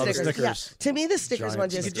 the Oh, the Snickers. Snickers. Yeah. To me, the Snickers Giant one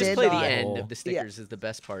You just could Snickers. just did play not. the end Yeah. of the Snickers is the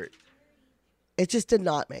best part. It just did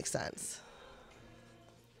not make sense.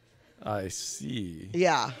 I see.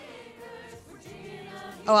 Yeah.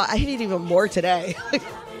 Oh, I hate it even more today.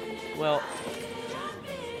 Well,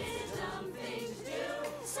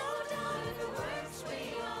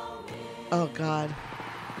 Oh God.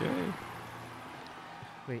 Yay.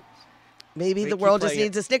 wait. Maybe Wait, the keep world just playing it.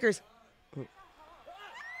 needs a Snickers.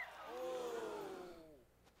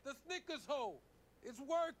 The Snickers hole. It's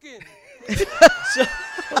working.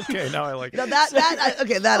 Okay, now I like No, it.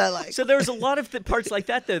 that I like. So there was a lot of parts like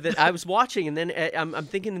that though that I was watching, and then I'm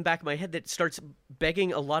thinking in the back of my head that starts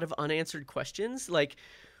begging a lot of unanswered questions, like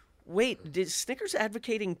wait, did Snickers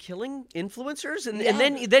advocating killing influencers? And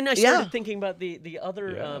then I started thinking about the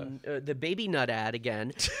other the baby nut ad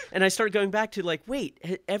again, and I started going back to like,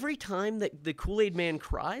 wait, every time that the Kool-Aid Man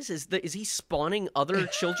cries, is he spawning other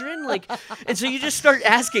children? Like, and so you just start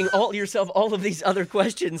asking yourself all of these other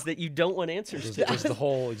questions that you don't want answers to. Does the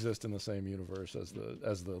whole exist in the same universe as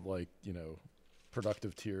the like, you know,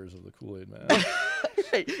 productive tears of the Kool-Aid Man?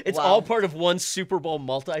 It's all part of one Super Bowl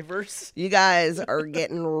multiverse. You guys are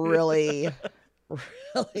getting really,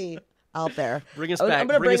 really out there. Bring us back.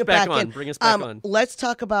 Bring us back on. Let's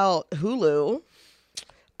talk about Hulu.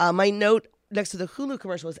 My note next to the Hulu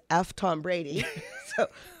commercial is F Tom Brady. So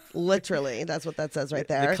literally, that's what that says right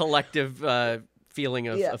there. The collective feeling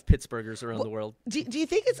of Pittsburghers around the world. Do you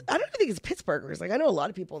think I don't think it's Pittsburghers. Like, I know a lot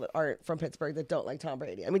of people that aren't from Pittsburgh that don't like Tom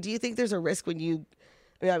Brady. I mean, do you think there's a risk when you...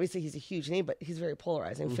 I mean, obviously he's a huge name, but he's a very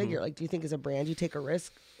polarizing figure. Like, do you think as a brand you take a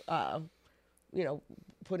risk,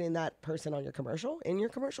 putting that person on your commercial, in your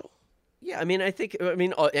commercial? Yeah, I mean,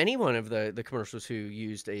 any one of the commercials who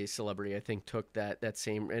used a celebrity, I think, took that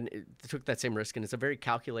same risk, and it's a very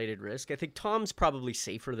calculated risk. I think Tom's probably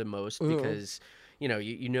safer than most because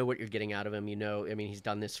you know what you're getting out of him. He's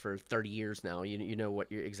done this for 30 years now. You know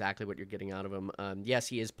exactly what you're getting out of him. Yes,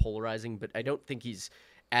 he is polarizing, but I don't think he's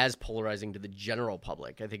as polarizing to the general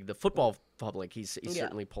public. I think the football public, he's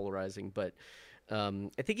certainly polarizing, but I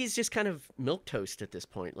think he's just kind of milquetoast at this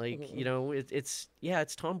point. Like, it's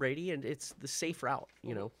Tom Brady, and it's the safe route,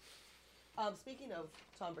 Speaking of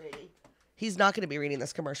Tom Brady, he's not going to be reading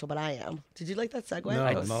this commercial, but I am. Did you like that segue?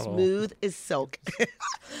 No, Smooth as silk.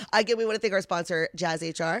 Again, we want to thank our sponsor, Jazz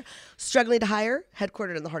HR. Struggling to hire?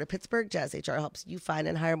 Headquartered in the heart of Pittsburgh, Jazz HR helps you find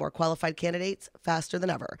and hire more qualified candidates faster than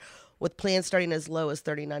ever. With plans starting as low as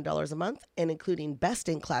 $39 a month and including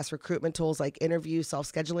best-in-class recruitment tools like interview,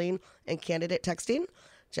 self-scheduling, and candidate texting,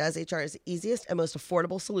 Jazz HR is the easiest and most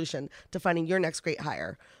affordable solution to finding your next great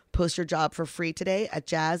hire. Post your job for free today at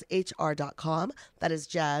jazzhr.com. That is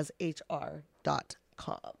jazzhr.com.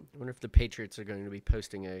 I wonder if the Patriots are going to be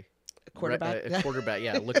posting a quarterback. A quarterback,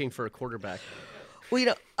 looking for a quarterback.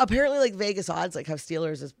 Well, apparently, like Vegas odds, like have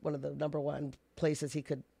Steelers as one of the number one places he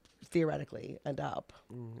could theoretically end up.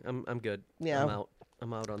 I'm good. Yeah,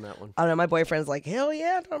 I'm out on that one. I don't know. My boyfriend's like, hell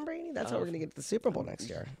yeah, Tom Brady. That's how we're gonna get to the Super Bowl next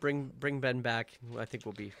year. Bring Ben back. I think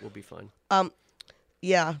we'll be fine.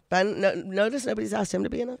 Yeah, Ben. Notice nobody's asked him to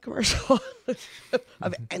be in a commercial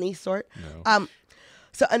of any sort. No.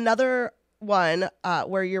 So another one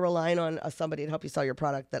where you're relying on somebody to help you sell your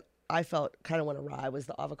product that I felt kind of went awry was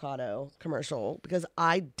the avocado commercial, because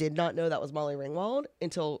I did not know that was Molly Ringwald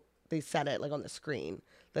until they said it like on the screen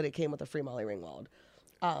that it came with a free Molly Ringwald.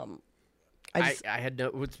 I had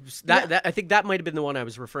no that I think that might have been the one I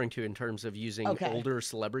was referring to in terms of using older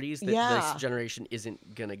celebrities that this generation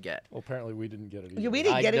isn't gonna get. Well, apparently we didn't get it either. Yeah, we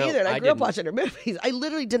didn't get it either. And I grew up watching her movies. I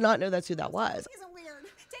literally did not know that's who that was. Isn't weird.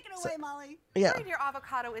 Take it away, Molly. Yeah. Your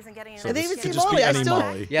avocado isn't getting I didn't even see just Molly. be I any still.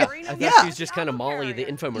 Molly. Yeah, I thought she was just kind of Molly, the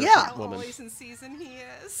infomercial woman. Always in season he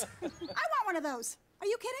is. I want one of those. Are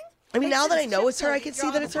you kidding? I mean, now that I know it's her, I can see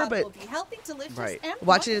that it's her, but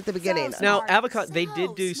watch it at the beginning. Now, avocado, they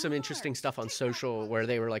did do some interesting stuff on social where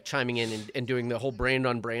they were like chiming in and doing the whole brand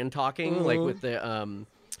on brand talking, like with the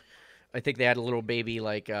I think they had a little baby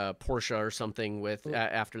like Porsche or something with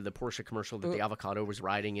after the Porsche commercial that the avocado was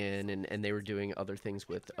riding in, and they were doing other things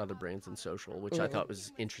with other brands in social, which I thought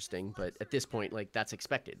was interesting. But at this point, like, that's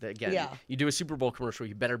expected. Again, you do a Super Bowl commercial,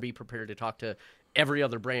 you better be prepared to talk to every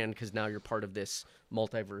other brand, because now you're part of this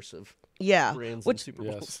multiverse of brands and Super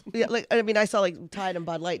Bowls. Yeah, like, I mean, I saw like Tide and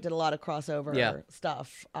Bud Light did a lot of crossover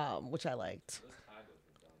stuff, which I liked.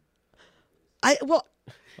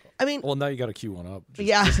 Well, now you got to cue one up.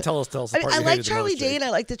 Just tell us the part I you like hated Charlie the most, Day Jake. and I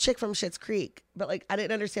like the chick from Schitt's Creek, but like I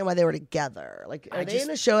didn't understand why they were together. Like, are they in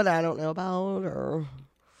a show that I don't know about, or?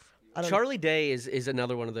 Charlie Day is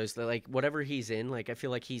another one of those that, like, whatever he's in, like, I feel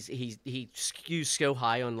like he skews so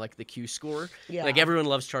high on like the Q score. Yeah. Like, everyone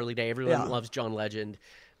loves Charlie Day, everyone loves John Legend.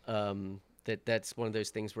 That's one of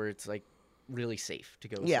those things where it's like really safe to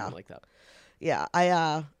go with something like that. Yeah,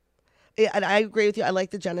 and I agree with you. I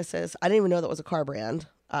like the Genesis. I didn't even know that was a car brand.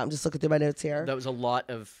 Just looking through my notes here. That was a lot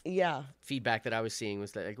of feedback that I was seeing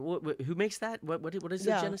was that, like, who makes that? What is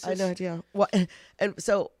the Genesis? I had no idea. And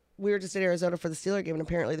so we were just in Arizona for the Steeler game, and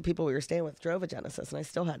apparently the people we were staying with drove a Genesis, and I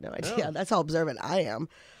still had no idea. That's how observant I am.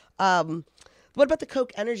 What about the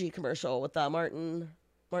Coke Energy commercial with Martin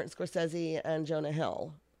Scorsese and Jonah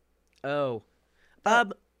Hill? Oh,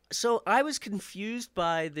 So I was confused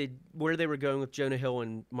by where they were going with Jonah Hill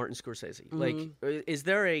and Martin Scorsese. Like, is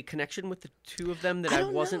there a connection with the two of them that I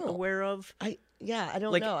wasn't aware of? I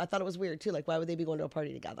don't know. I thought it was weird too. Like, why would they be going to a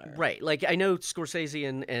party together? Right. Like, I know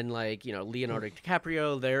Scorsese and like, Leonardo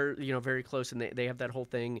DiCaprio, they're, very close, and they have that whole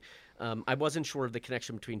thing. I wasn't sure of the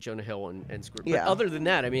connection between Jonah Hill and Scorsese. Yeah. But other than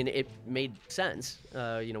that, I mean, it made sense,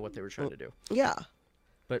 what they were trying to do. Yeah.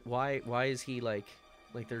 But why is he like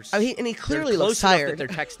there's... and he clearly looks close enough tired. that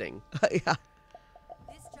they're texting. Yeah.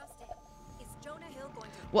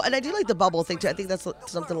 Well, and I do like the bubble thing too. I think that's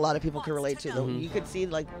something a lot of people can relate to. You could see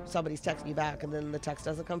like somebody's texting you back, and then the text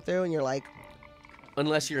doesn't come through, and you're like,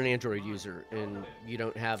 unless you're an Android user and you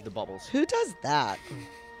don't have the bubbles. Who does that?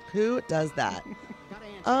 Who does that?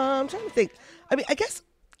 I'm trying to think. I mean, I guess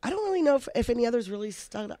I don't really know if any others really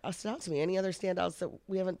stood out to me. Any other standouts that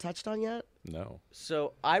we haven't touched on yet? No.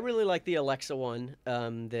 So I really like the Alexa one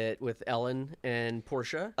that with Ellen and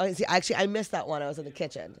Portia. Oh, see, actually, I missed that one. I was in the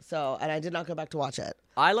kitchen, and I did not go back to watch it.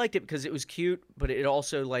 I liked it because it was cute, but it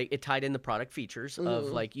also it tied in the product features of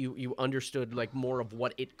like you understood like more of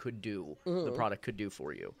what it could do. The product could do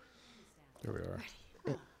for you. Here we are.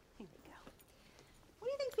 What do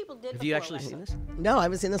you think people did? Have you actually seen this? No, I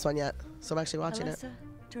haven't seen this one yet, so I'm actually watching Alexa,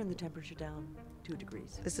 it. turn the temperature down 2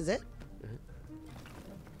 degrees. This is it?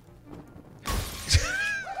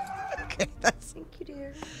 Okay, that's... Thank you,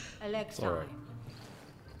 dear. Alexa. All right.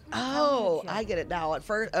 Oh, I get it now. At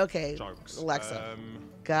first, okay. Jokes. Alexa.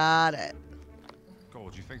 Got it.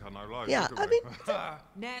 God, you think I know loads? Yeah, look I at mean... me.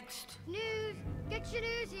 Next. News. Get your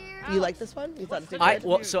news here. You like this one? You thought it did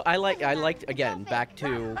good? So I liked again back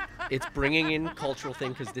to it's bringing in cultural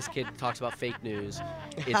thing because this kid talks about fake news.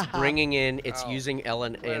 It's bringing in using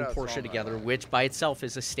Ellen and Portia together, which by itself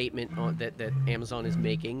is a statement that Amazon is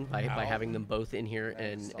making by having them both in here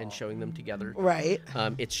and showing them together. Right.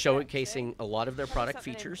 It's showcasing a lot of their product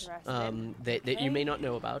features that you may not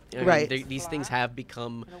know about. I mean, Right. These things have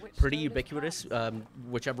become pretty ubiquitous,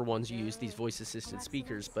 whichever ones you use, these voice assisted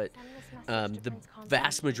speakers, but the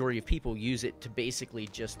vast majority of people use it to basically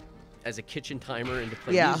just as a kitchen timer and to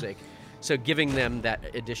play music. So giving them that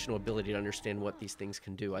additional ability to understand what these things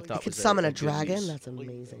can do, I thought You could was summon a good dragon. use. That's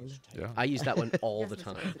amazing. Yeah. I use that one all the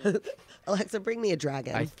time. Alexa, bring me a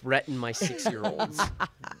dragon. I threaten my 6-year-olds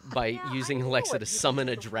by using Alexa to summon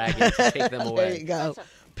a dragon to take them away. There you go.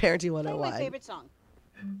 Parenting 101. My favorite song.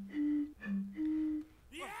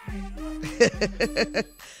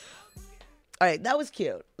 All right, that was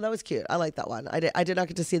cute. I like that one. I did not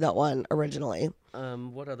get to see that one originally.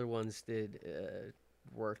 What other ones did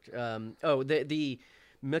work? The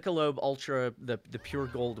Michelob Ultra, the pure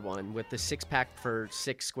gold one with the 6-pack for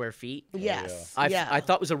 6 square feet. Yes. I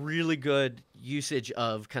thought was a really good usage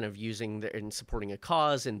of kind of using and supporting a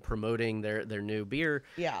cause and promoting their new beer.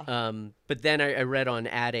 Yeah. But then I read on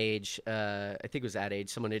Ad Age, I think it was Ad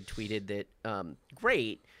Age, someone had tweeted that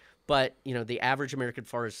great. But, the average American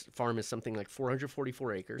farm is something like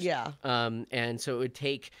 444 acres. Yeah. And so it would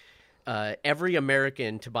take every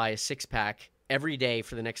American to buy a 6-pack every day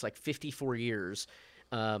for the next, 54 years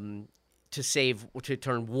to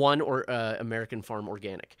turn one American farm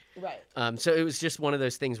organic. Right. So it was just one of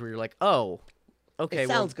those things where you're like, oh, okay. It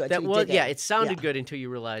sounds good. It sounded good until you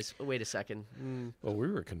realize, oh, wait a second. Well, we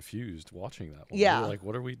were confused watching that one. Yeah. We were like,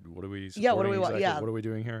 what are we Yeah, what are we exactly? yeah. What are we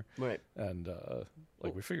doing here? Right. And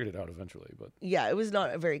we figured it out eventually, but yeah, it was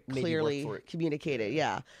not very Made you work clearly for it. communicated.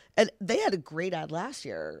 Yeah. And they had a great ad last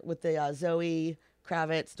year with the Zoe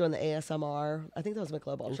Kravitz doing the ASMR. I think that was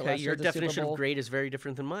Michelob Ultra Okay, last year your at the definition Super Bowl. of great is very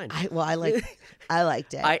different than mine. I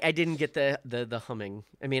liked it. I didn't get the humming.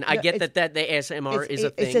 I mean, I get that the ASMR is a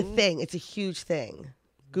thing. It's a thing. It's a huge thing.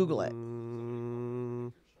 Google it.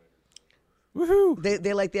 woohoo!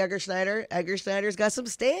 They like the Edgar Schneider. Edgar Schneider's got some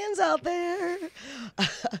stands out there.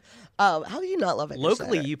 How do you not love Edgar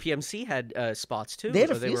Locally, Schneider? UPMC had spots too. They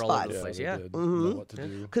had a they few were all over the spots. place. they Yeah. did know what to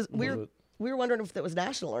do. Because Love it. we were wondering if that was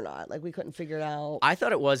national or not. Like we couldn't figure it out. I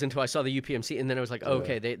thought it was until I saw the UPMC, and then I was like, oh,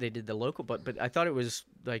 okay, they did the local, but I thought it was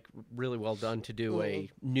like really well done to do a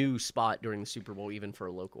new spot during the Super Bowl, even for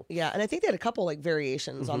a local. Yeah, and I think they had a couple like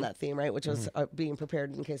variations on that theme, right? Which was being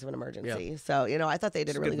prepared in case of an emergency. Yeah. So I thought they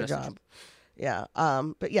did It's a a really good good message. job. Yeah.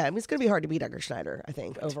 But yeah, I mean, it's going to be hard to beat Edgar Schneider, I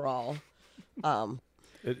think, overall.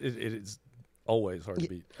 It is always hard to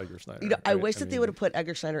beat Edgar Schneider. I right? wish that they mean, would have put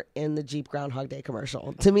Edgar Schneider in the Jeep Groundhog Day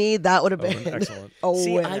commercial. To me, that would have been excellent. a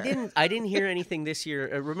See, winner. I didn't hear anything this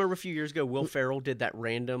year. Remember a few years ago, Will Ferrell did that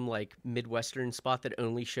random like Midwestern spot that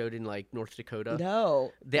only showed in like North Dakota.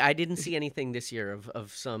 No. I didn't see anything this year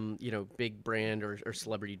of some big brand or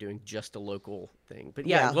celebrity doing just a local thing. But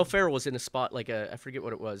yeah, Yeah. Will Ferrell was in a spot like I forget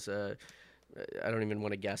what it was. I don't even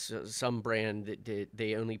want to guess, some brand that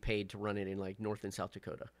they only paid to run it in like North and South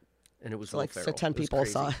Dakota. And it was like feral. so 10 people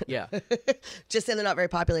saw it. Yeah. Just in the not very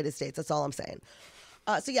populated states. That's all I'm saying.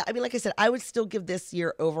 So yeah, I mean, like I said, I would still give this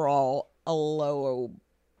year overall a low,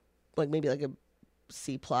 like maybe like a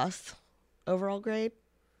C+ overall grade.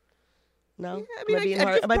 No, yeah, I mean, am I being I'd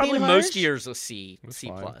hard? give Am I probably being most harsh? years a C+.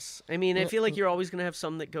 I mean, I feel like you're always going to have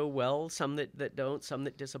some that go well, some that don't, some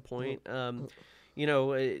that disappoint. You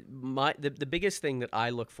know, the biggest thing that I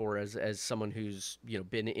look for as someone who's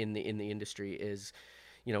been in the industry is,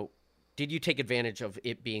 did you take advantage of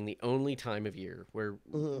it being the only time of year where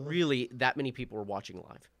really that many people were watching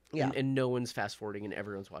live? Yeah. And no one's fast forwarding and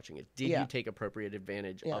everyone's watching it. Did you take appropriate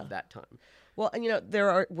advantage of that time? Well, and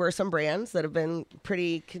there were some brands that have been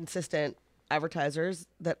pretty consistent advertisers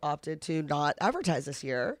that opted to not advertise this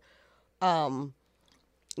year.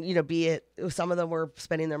 Be it some of them were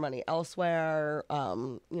spending their money elsewhere.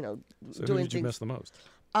 So doing who did you things. miss the most?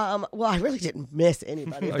 Well, I really didn't miss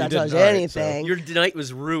anybody. If Oh, that you tells you didn't? All right, anything. Your night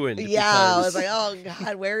was ruined. Yeah, I was like, oh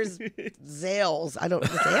God, where's Zales? I don't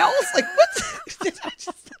Zales. Like what's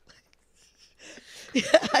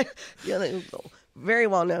very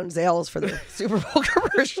well known Zales for the Super Bowl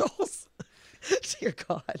commercials. Dear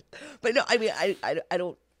God, but no, I mean, I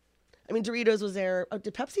don't. I mean, Doritos was there. Oh,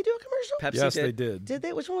 did Pepsi do a commercial? Pepsi Yes, did. they did. Did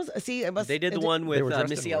they? Which one was? See, They did the one with dressed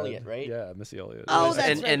Missy in red. Elliott, right? Yeah, Missy Elliott. Oh,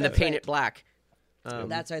 that's right. And the that's Paint right. It Black.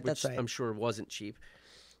 That's right. That's which right. I'm sure wasn't cheap.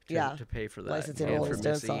 To pay for that. Licensing and Rolling for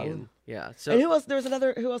Stones Missy song. and, yeah. So And who else? There was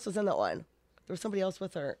another. Who else was in that one? There was somebody else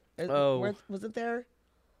with her. Was it there?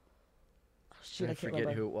 Oh, shoot, I I can't forget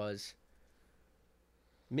remember. who it was.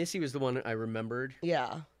 Missy was the one I remembered.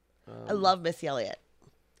 Yeah, I love Missy Elliott.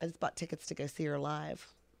 I just bought tickets to go see her live.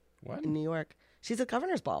 What? In New York. She's at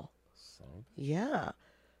Governor's Ball. So? Yeah.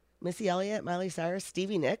 Missy Elliott, Miley Cyrus,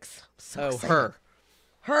 Stevie Nicks. So excited. Her.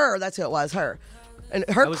 Her, that's who it was, her. And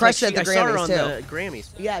her I was crushed like, it at the I saw her Grammys, on too. the Grammys.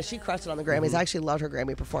 Yeah, she crushed it on the Grammys. I actually loved her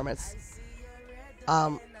Grammy performance.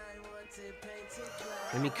 I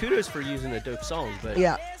mean, kudos for using a dope song, but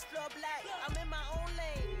Yeah.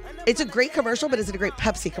 It's a great commercial, but is it a great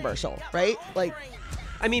Pepsi commercial, right? Like,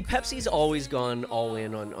 I mean, Pepsi's always gone all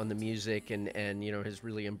in on the music and has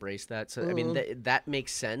really embraced that. So I mean that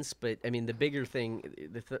makes sense. But I mean, the bigger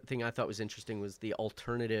thing, the thing I thought was interesting was the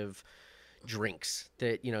alternative drinks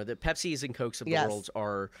that the Pepsis and Cokes of the world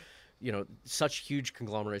are, such huge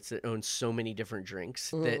conglomerates that own so many different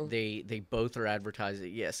drinks that they both are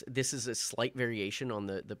advertising. Yes, this is a slight variation on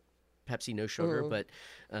the Pepsi no sugar, but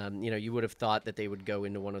you would have thought that they would go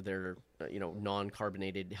into one of their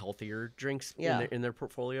non-carbonated healthier drinks in their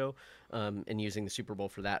portfolio, and using the Super Bowl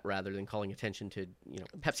for that rather than calling attention to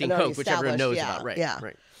Pepsi and Coke, which everyone knows about. Right. Yeah.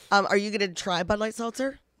 Right. Are you going to try Bud Light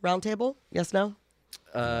Seltzer? Round table? Yes, no?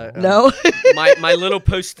 No. my little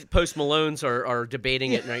post Malones are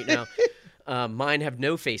debating it right now. Mine have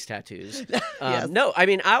no face tattoos. Yes. No, I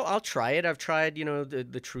mean I'll try it. I've tried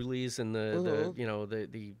the Trulies and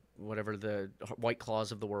the whatever the White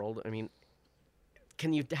Claws of the world. I mean,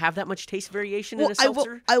 can you have that much taste variation in a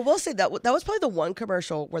seltzer? I will say that was probably the one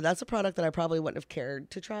commercial where that's a product that I probably wouldn't have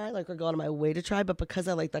cared to try, like, or go out of my way to try, but because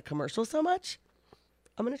I like that commercial so much,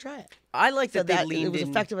 I'm going to try it. I like that they it leaned was in.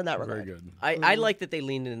 effective in that regard. Very good. I like that they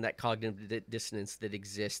leaned in that cognitive dissonance that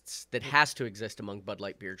exists, that has to exist among Bud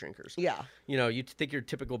Light beer drinkers. Yeah. You think your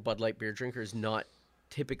typical Bud Light beer drinker is not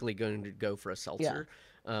typically going to go for a seltzer.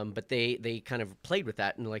 But they kind of played with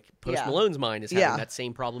that, and like Post Malone's mind is having that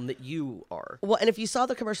same problem that you are. Well, and if you saw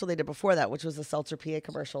the commercial they did before that, which was the Seltzer PA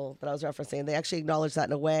commercial that I was referencing, they actually acknowledged that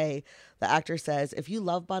in a way. The actor says, if you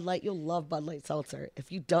love Bud Light, you'll love Bud Light Seltzer.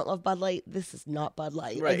 If you don't love Bud Light, this is not Bud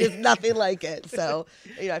Light. Right. Like, it's nothing like it. So,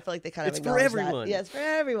 I feel like they kind of It's for acknowledge everyone. that. Yeah, it's for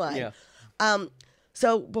everyone. Yeah.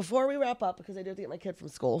 So before we wrap up, because I do have to get my kid from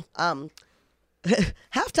school,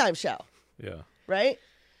 halftime show, Yeah. right?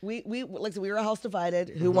 We like I said, we were a house divided.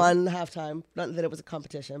 Who won halftime? Not that it was a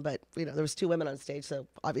competition, but there was two women on stage, so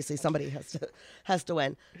obviously somebody has to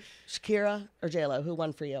win. Shakira or J-Lo? Who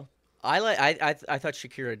won for you? I thought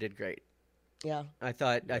Shakira did great. Yeah. I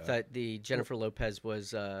thought the Jennifer Lopez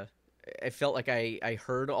was. I felt like I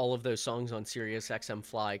heard all of those songs on Sirius XM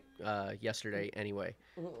Fly yesterday anyway.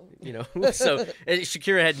 So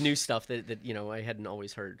Shakira had new stuff that I hadn't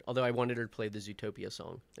always heard. Although I wanted her to play the Zootopia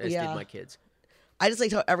song, as did my kids. I just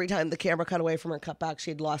liked how every time the camera cut away from her cut back,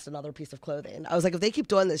 she'd lost another piece of clothing. I was like, if they keep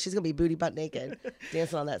doing this, she's gonna be booty butt naked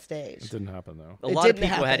dancing on that stage. It didn't happen though. A lot of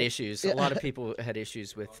people had issues. A lot of people had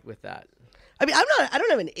issues with that. I mean, I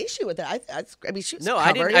don't have an issue with that. I mean, she's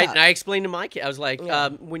I covered, didn't. yeah. I explained to my kid. I was like,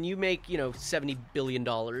 when you make $70 billion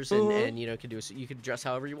and you could dress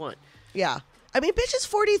however you want. Yeah. I mean, bitch is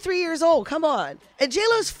 43 years old. Come on, and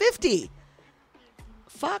J-Lo's 50.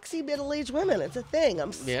 foxy middle-aged women. It's a thing.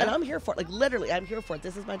 And I'm here for it. Like literally, I'm here for it.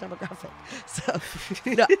 This is my demographic. So,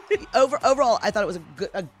 overall, I thought it was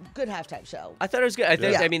a good halftime show. I thought it was good.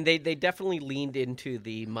 I mean, they definitely leaned into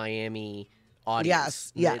the Miami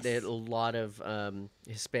audience. Yes. They had a lot of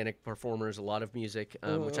Hispanic performers, a lot of music,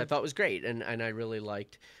 which I thought was great, and I really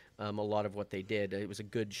liked a lot of what they did. It was a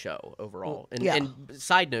good show overall. And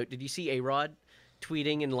side note, did you see A-Rod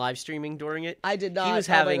tweeting and live streaming during it? I did not. He was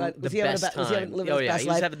having the best time. He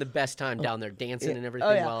was having the best time down there dancing and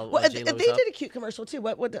everything while J-Lo was they up. did a cute commercial too.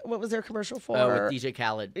 What was their commercial for? With DJ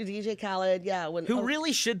Khaled. DJ Khaled, yeah. Who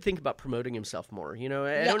really should think about promoting himself more. You know,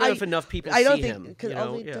 I don't know if enough people see him. Because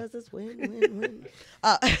all he does is win.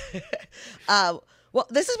 Well,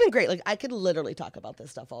 this has been great. Like, I could literally talk about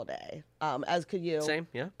this stuff all day. As could you. Same,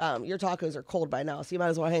 yeah. Your tacos are cold by now, so you might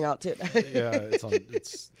as well hang out too. Yeah,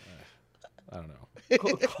 it's I don't know.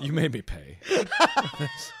 You made me pay.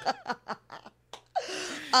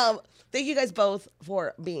 Thank you guys both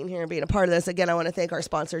for being here and being a part of this. Again, I want to thank our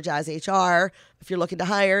sponsor, Jazz HR. If you're looking to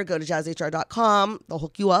hire, go to jazzhr.com. They'll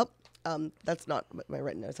hook you up. That's not my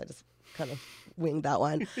written notes. I just kind of winged that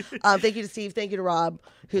one. Thank you to Steve. Thank you to Rob,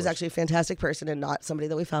 who's actually a fantastic person and not somebody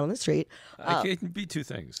that we found on the street. I can be two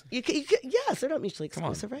things. You can, yes, they're not mutually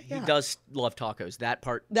exclusive, right? Yeah. He does love tacos. That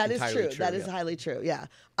part that is true. That is highly true. Yeah.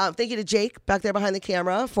 Thank you to Jake back there behind the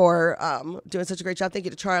camera for doing such a great job. Thank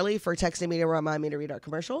you to Charlie for texting me to remind me to read our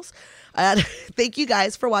commercials. And thank you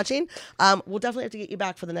guys for watching. We'll definitely have to get you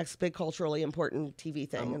back for the next big culturally important TV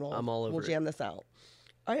thing, and I'm all over we'll jam this out.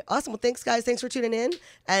 All right, awesome. Well, thanks, guys. Thanks for tuning in.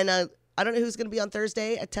 And I don't know who's going to be on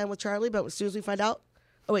Thursday at 10 with Charlie, but as soon as we find out.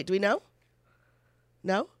 Oh, wait, do we know?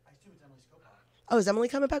 No? Oh, is Emily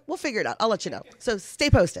coming back? We'll figure it out. I'll let you know. So stay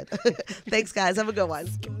posted. Thanks, guys. Have a good one.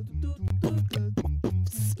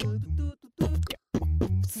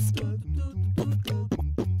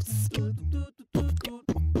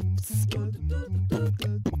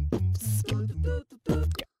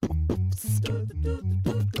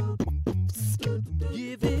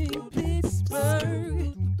 Giving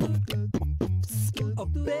Pittsburgh a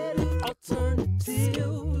better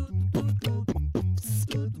alternative.